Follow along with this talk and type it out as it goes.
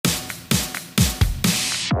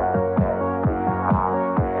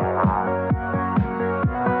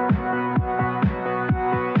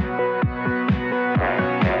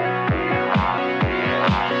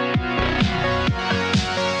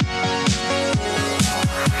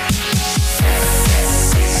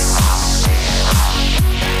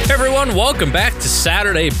everyone, welcome back to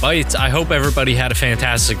Saturday Bites. I hope everybody had a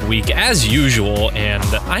fantastic week as usual, and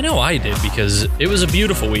I know I did because it was a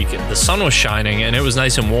beautiful week. The sun was shining and it was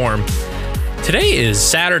nice and warm. Today is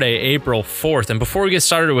Saturday, April 4th, and before we get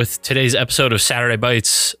started with today's episode of Saturday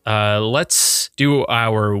Bites, let's do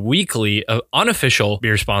our weekly unofficial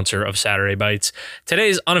beer sponsor of Saturday Bites.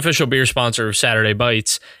 Today's unofficial beer sponsor of Saturday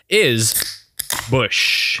Bites is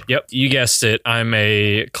Busch. Yep, you guessed it. I'm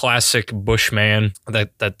a classic Busch man.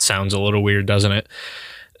 That sounds a little weird, doesn't it?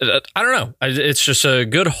 I don't know. It's just a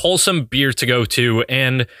good, wholesome beer to go to,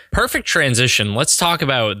 and perfect transition. Let's talk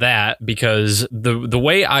about that, because the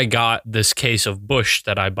way I got this case of Busch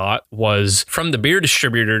that I bought was from the beer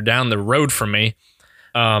distributor down the road from me.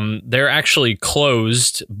 They're actually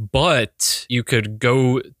closed, but you could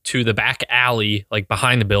go to the back alley, like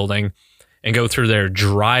behind the building, and go through their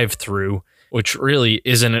drive-through, which really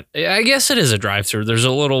isn't, I guess it is a drive-through. There's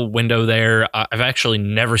a little window there. I've actually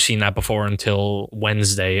never seen that before until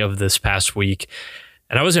Wednesday of this past week.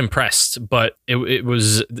 And I was impressed, but it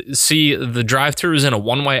was, see, the drive-through is in a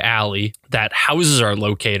one-way alley that houses are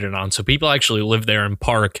located on. So people actually live there and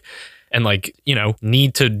park and, like, you know,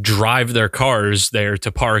 need to drive their cars there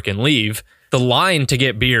to park and leave. The line to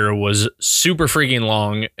get beer was super freaking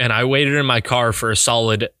long, and I waited in my car for a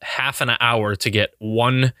solid half an hour to get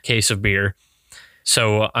one case of beer.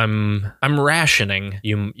 So I'm rationing,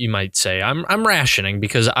 you might say. I'm rationing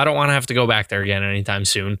because I don't want to have to go back there again anytime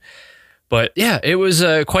soon. But yeah, it was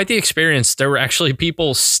quite the experience. There were actually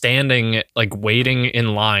people standing, like, waiting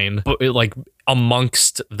in line, but like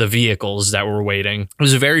amongst the vehicles that were waiting. It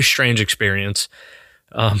was a very strange experience.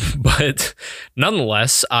 But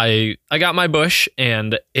nonetheless, I got my Busch,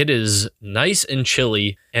 and it is nice and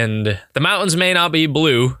chilly, and the mountains may not be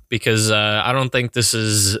blue because I don't think this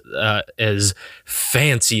is as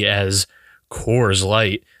fancy as Coors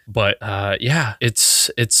Light, but yeah, it's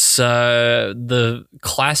the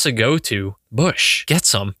classic go-to. Busch, get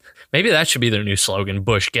some. Maybe that should be their new slogan,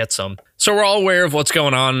 Busch, get some. So we're all aware of what's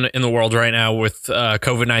going on in the world right now with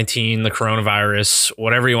COVID-19, the coronavirus,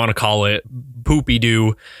 whatever you want to call it,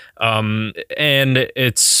 poopy-doo. And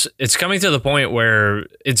it's coming to the point where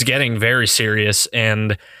it's getting very serious.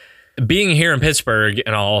 And being here in Pittsburgh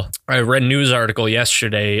and all, I read a news article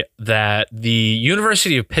yesterday that the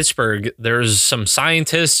University of Pittsburgh, there's some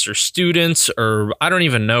scientists or students, or I don't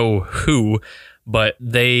even know who, but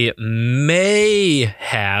they may,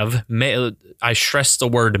 I stress the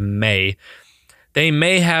word may, they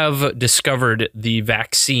may have discovered the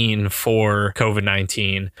vaccine for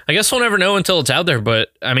COVID-19. I guess we'll never know until it's out there, but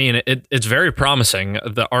I mean, it's very promising.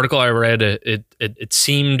 The article I read, it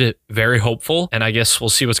seemed very hopeful, and I guess we'll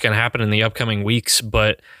see what's going to happen in the upcoming weeks,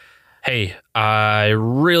 but hey, I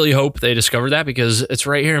really hope they discovered that because it's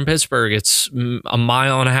right here in Pittsburgh. It's a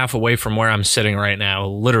mile and a half away from where I'm sitting right now,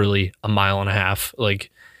 literally a mile and a half. Like,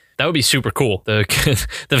 that would be super cool. The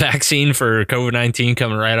vaccine for COVID-19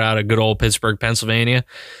 coming right out of good old Pittsburgh, Pennsylvania.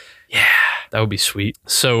 Yeah, that would be sweet.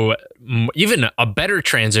 So even a better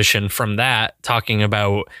transition from that, talking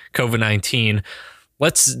about COVID-19,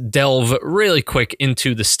 let's delve really quick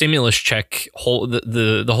into the stimulus check,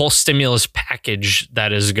 the whole stimulus package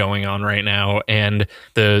that is going on right now, and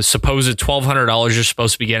the supposed $1,200 you're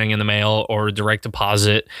supposed to be getting in the mail or direct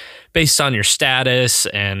deposit based on your status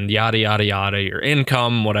and yada, yada, yada, your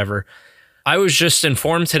income, whatever. I was just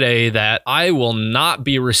informed today that I will not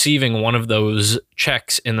be receiving one of those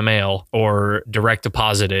checks in the mail or direct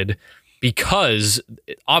deposited, because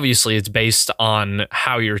obviously it's based on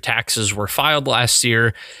how your taxes were filed last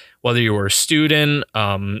year, whether you were a student,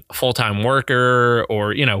 full-time worker,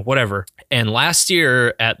 or, you know, whatever. And last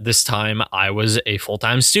year at this time, I was a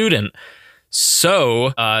full-time student.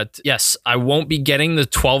 So, yes, I won't be getting the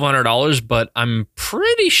 $1,200, but I'm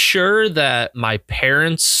pretty sure that my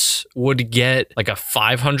parents would get like a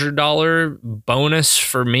 $500 bonus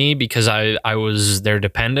for me because I was their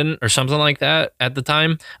dependent or something like that at the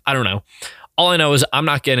time. I don't know. All I know is I'm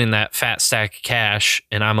not getting that fat stack of cash,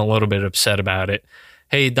 and I'm a little bit upset about it.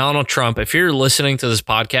 Hey, Donald Trump, if you're listening to this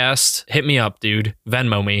podcast, hit me up, dude.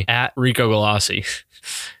 Venmo me at Rico Galassi.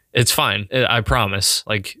 It's fine. I promise.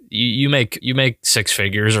 Like, you make six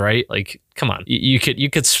figures, right? Like, come on. You could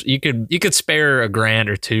spare $1,000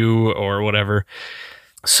 or $2,000 or whatever.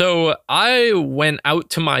 So I went out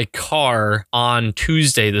to my car on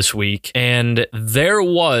Tuesday this week, and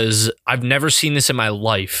I've never seen this in my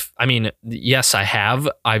life. I mean, yes, I have.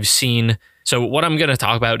 So what I'm going to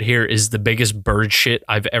talk about here is the biggest bird shit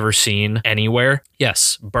I've ever seen anywhere.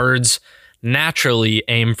 Yes, birds naturally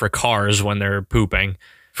aim for cars when they're pooping.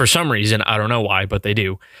 For some reason, I don't know why, but they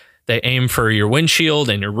do. They aim for your windshield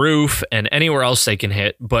and your roof and anywhere else they can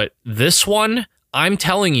hit. But this one, I'm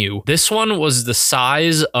telling you, this one was the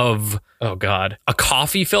size of, oh God, a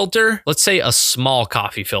coffee filter. Let's say a small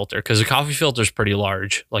coffee filter, because a coffee filter is pretty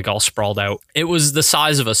large, like all sprawled out. It was the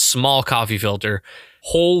size of a small coffee filter.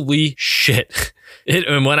 Holy shit.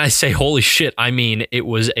 And when I say holy shit, I mean it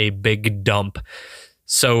was a big dump.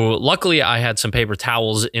 So luckily I had some paper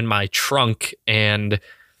towels in my trunk, and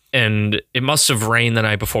it must have rained the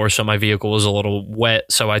night before, so my vehicle was a little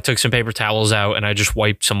wet. So I took some paper towels out and I just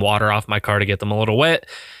wiped some water off my car to get them a little wet.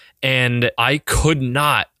 And I could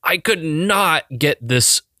not get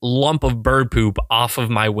this lump of bird poop off of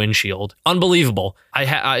my windshield. Unbelievable.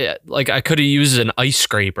 I could have used an ice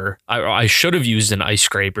scraper. I should have used an ice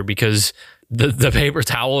scraper, because the paper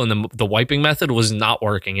towel and the wiping method was not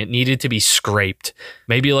working. It needed to be scraped.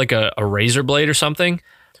 Maybe like a razor blade or something.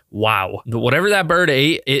 Wow. Whatever that bird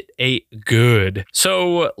ate, it ate good.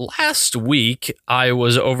 So last week I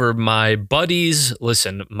was over my buddy's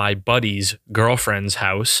girlfriend's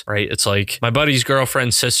house, right? It's like my buddy's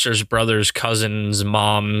girlfriend's sister's brother's cousin's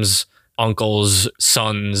mom's uncle's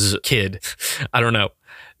son's kid. I don't know.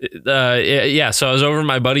 So I was over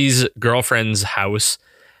my buddy's girlfriend's house,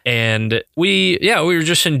 and we were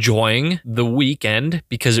just enjoying the weekend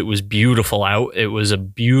because it was beautiful out. It was a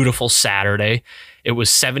beautiful Saturday. It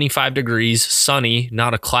was 75 degrees, sunny,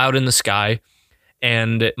 not a cloud in the sky.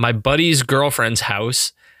 And my buddy's girlfriend's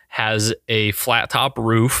house has a flat top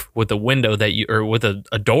roof with a window with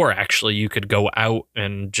a door, actually, you could go out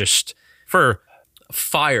and just for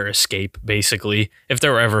fire escape, basically. If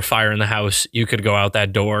there were ever fire in the house, you could go out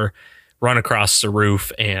that door, run across the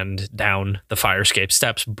roof and down the fire escape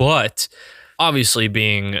steps. But obviously,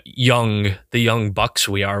 being the young bucks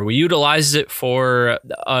we are, we utilized it for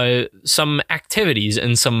some activities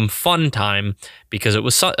and some fun time, because it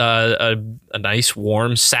was a nice,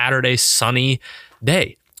 warm Saturday, sunny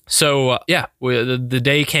day. So the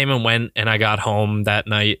day came and went, and I got home that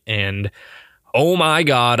night, and oh my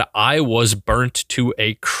God, I was burnt to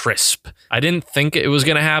a crisp. I didn't think it was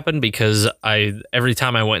going to happen, because every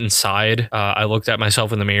time I went inside, I looked at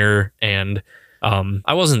myself in the mirror, and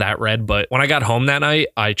I wasn't that red. But when I got home that night,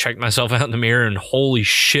 I checked myself out in the mirror, and holy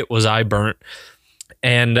shit was I burnt.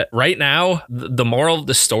 And right now, the moral of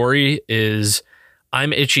the story is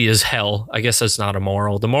I'm itchy as hell. I guess that's not a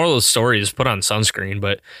moral. The moral of the story is put on sunscreen,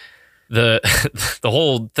 but the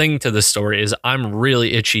whole thing to the story is I'm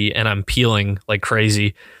really itchy and I'm peeling like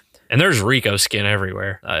crazy, and there's Rico skin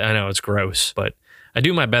everywhere. I know it's gross, but I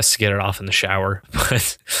do my best to get it off in the shower.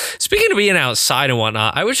 But speaking of being outside and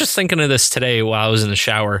whatnot, I was just thinking of this today while I was in the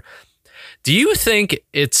shower. Do you think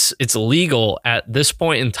it's legal at this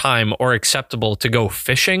point in time or acceptable to go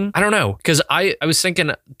fishing? I don't know, because I was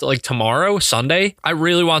thinking, like, tomorrow, Sunday, I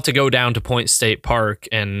really want to go down to Point State Park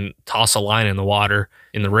and toss a line in the water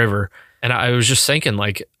in the river. And I was just thinking,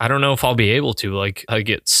 like, I don't know if I'll be able to. Like, I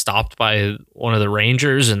get stopped by one of the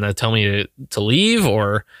rangers and they tell me to leave,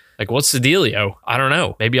 or like, what's the dealio? I don't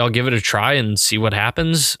know. Maybe I'll give it a try and see what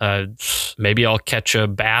happens. Maybe I'll catch a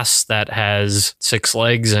bass that has 6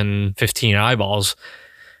 legs and 15 eyeballs.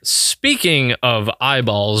 Speaking of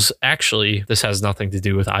eyeballs, actually, this has nothing to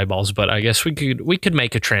do with eyeballs, but I guess we could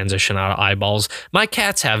make a transition out of eyeballs. My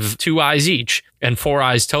cats have 2 eyes each and 4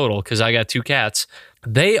 eyes total, because I got 2 cats.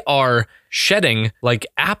 They are shedding like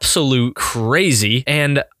absolute crazy,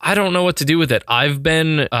 and I don't know what to do with it. I've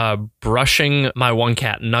been brushing my one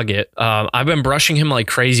cat, Nugget. I've been brushing him like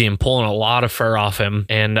crazy and pulling a lot of fur off him,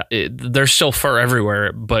 and there's still fur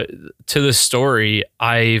everywhere. But to this story,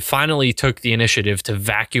 I finally took the initiative to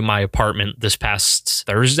vacuum my apartment this past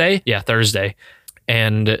Thursday. Yeah, Thursday.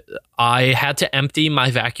 And I had to empty my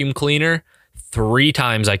vacuum cleaner 3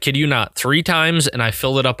 times. I kid you not, 3 times, and I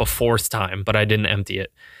filled it up a 4th time, but I didn't empty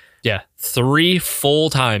it. Yeah, 3 full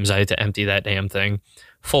times I had to empty that damn thing.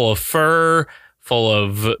 Full of fur, full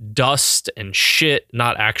of dust and shit.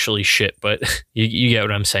 Not actually shit, but you get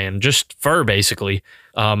what I'm saying. Just fur, basically.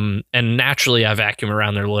 And naturally, I vacuum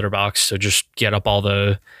around their litter box to just get up all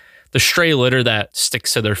the stray litter that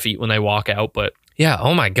sticks to their feet when they walk out. But yeah,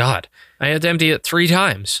 oh my God. I had to empty it 3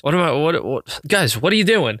 times. What guys, what are you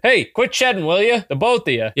doing? Hey, quit shedding, will you? The both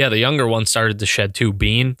of you. Yeah, the younger one started to shed too.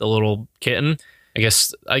 Bean, the little kitten. I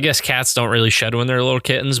guess cats don't really shed when they're little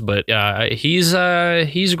kittens, but he's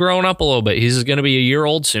growing up a little bit. He's going to be a year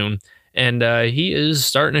old soon, and he is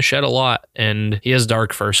starting to shed a lot, and he has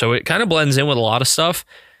dark fur, so it kind of blends in with a lot of stuff,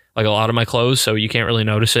 like a lot of my clothes, so you can't really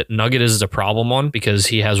notice it. Nugget is the problem one because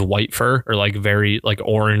he has white fur, or like very like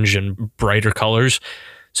orange and brighter colors.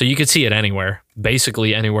 So you could see it anywhere,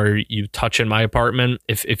 basically anywhere you touch in my apartment.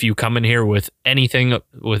 If you come in here with anything,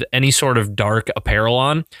 with any sort of dark apparel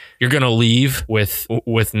on, you're going to leave with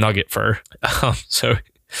Nugget fur. So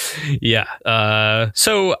Yeah.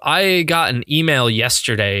 So I got an email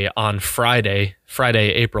yesterday on Friday,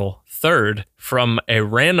 April 3rd, from a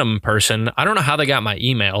random person. I don't know how they got my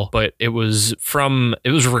email, but it was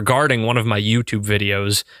regarding one of my YouTube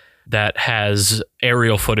videos that has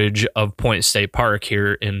aerial footage of Point State Park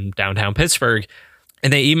here in downtown Pittsburgh.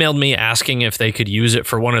 And they emailed me asking if they could use it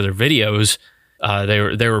for one of their videos.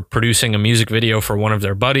 They were producing a music video for one of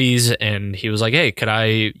their buddies, and he was like, "Hey, could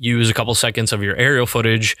I use a couple seconds of your aerial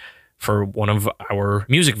footage for one of our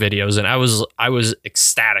music videos?" And I was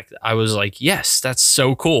ecstatic. I was like, "Yes, that's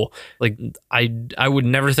so cool." Like I would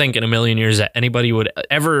never think in a million years that anybody would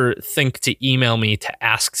ever think to email me to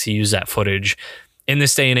ask to use that footage. In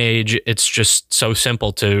this day and age, it's just so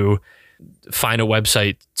simple to find a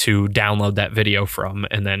website to download that video from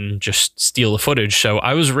and then just steal the footage. So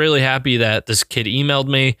I was really happy that this kid emailed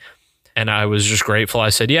me, and I was just grateful. I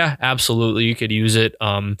said, yeah, absolutely, you could use it.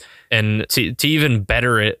 And to even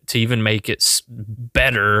better it, to even make it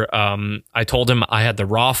better, I told him I had the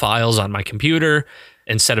raw files on my computer.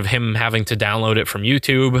 Instead of him having to download it from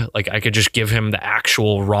YouTube, like I could just give him the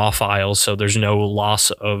actual raw files, so there's no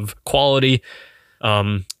loss of quality.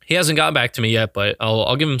 He hasn't gotten back to me yet, but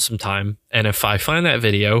I'll give him some time. And if I find that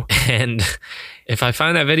video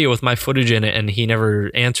with my footage in it and he never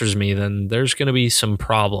answers me, then there's going to be some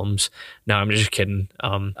problems. No, I'm just kidding.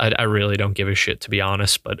 I really don't give a shit, to be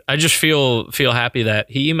honest, but I just feel happy that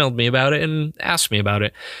he emailed me about it and asked me about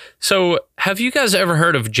it. So have you guys ever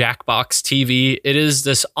heard of Jackbox TV? It is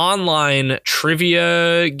this online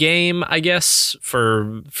trivia game, I guess,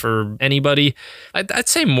 for anybody. I'd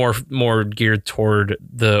say more geared toward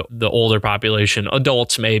the older population,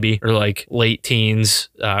 adults maybe, or like late teens,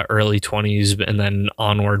 early 20s, and then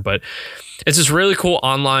onward. But it's this really cool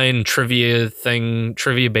online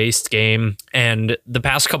trivia-based game. And the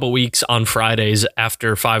past couple weeks on Fridays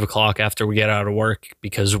after 5 o'clock, after we get out of work,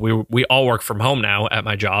 because we all work from home now at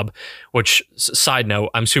my job, which, side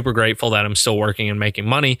note, I'm super grateful that I'm still working and making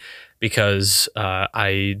money, because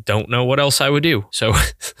I don't know what else I would do. So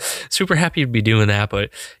super happy to be doing that. But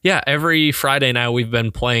yeah, every Friday now we've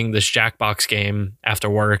been playing this Jackbox game after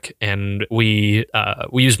work, and we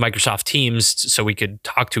use Microsoft Teams so we could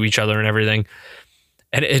talk to each other and everything.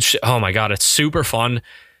 And it's, oh my God, it's super fun.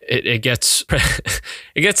 It gets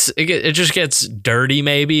it just gets dirty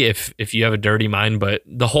maybe if you have a dirty mind, but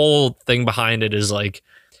the whole thing behind it is like,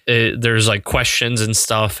 there's like questions and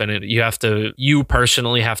stuff, and you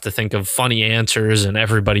personally have to think of funny answers, and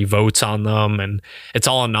everybody votes on them, and it's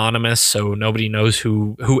all anonymous, so nobody knows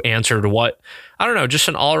who answered what. I don't know, just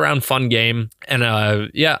an all around fun game. And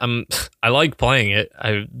yeah, I like playing it.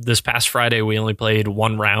 This past Friday we only played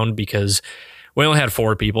one round because we only had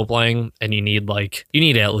 4 people playing, and you need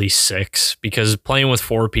at least 6, because playing with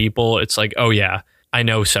 4 people, it's like, oh yeah, I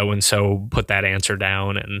know so-and-so put that answer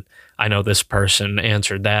down, and I know this person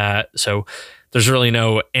answered that. So there's really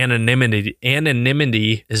no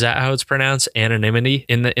anonymity. Is that how it's pronounced? Anonymity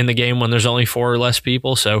in the game when there's only 4 or less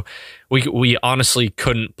people. So we honestly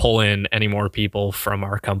couldn't pull in any more people from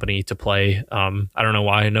our company to play. I don't know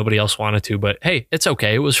why nobody else wanted to, but hey, it's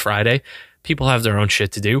okay. It was Friday. People have their own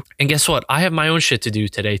shit to do. And guess what? I have my own shit to do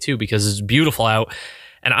today too, because it's beautiful out.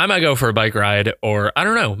 And I might go for a bike ride, or I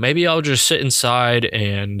don't know, maybe I'll just sit inside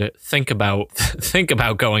and think about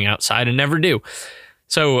going outside and never do.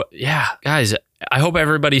 So yeah, guys, I hope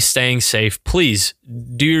everybody's staying safe. Please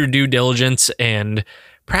do your due diligence and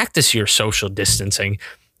practice your social distancing.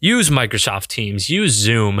 Use Microsoft Teams, use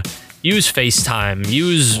Zoom, use FaceTime,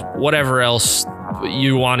 use whatever else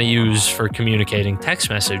you want to use for communicating,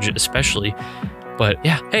 text message especially. But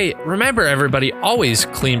yeah, hey, remember everybody, always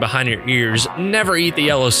clean behind your ears, never eat the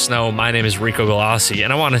yellow snow. My name is Rico Galassi,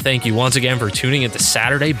 and I want to thank you once again for tuning into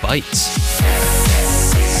Saturday Bites.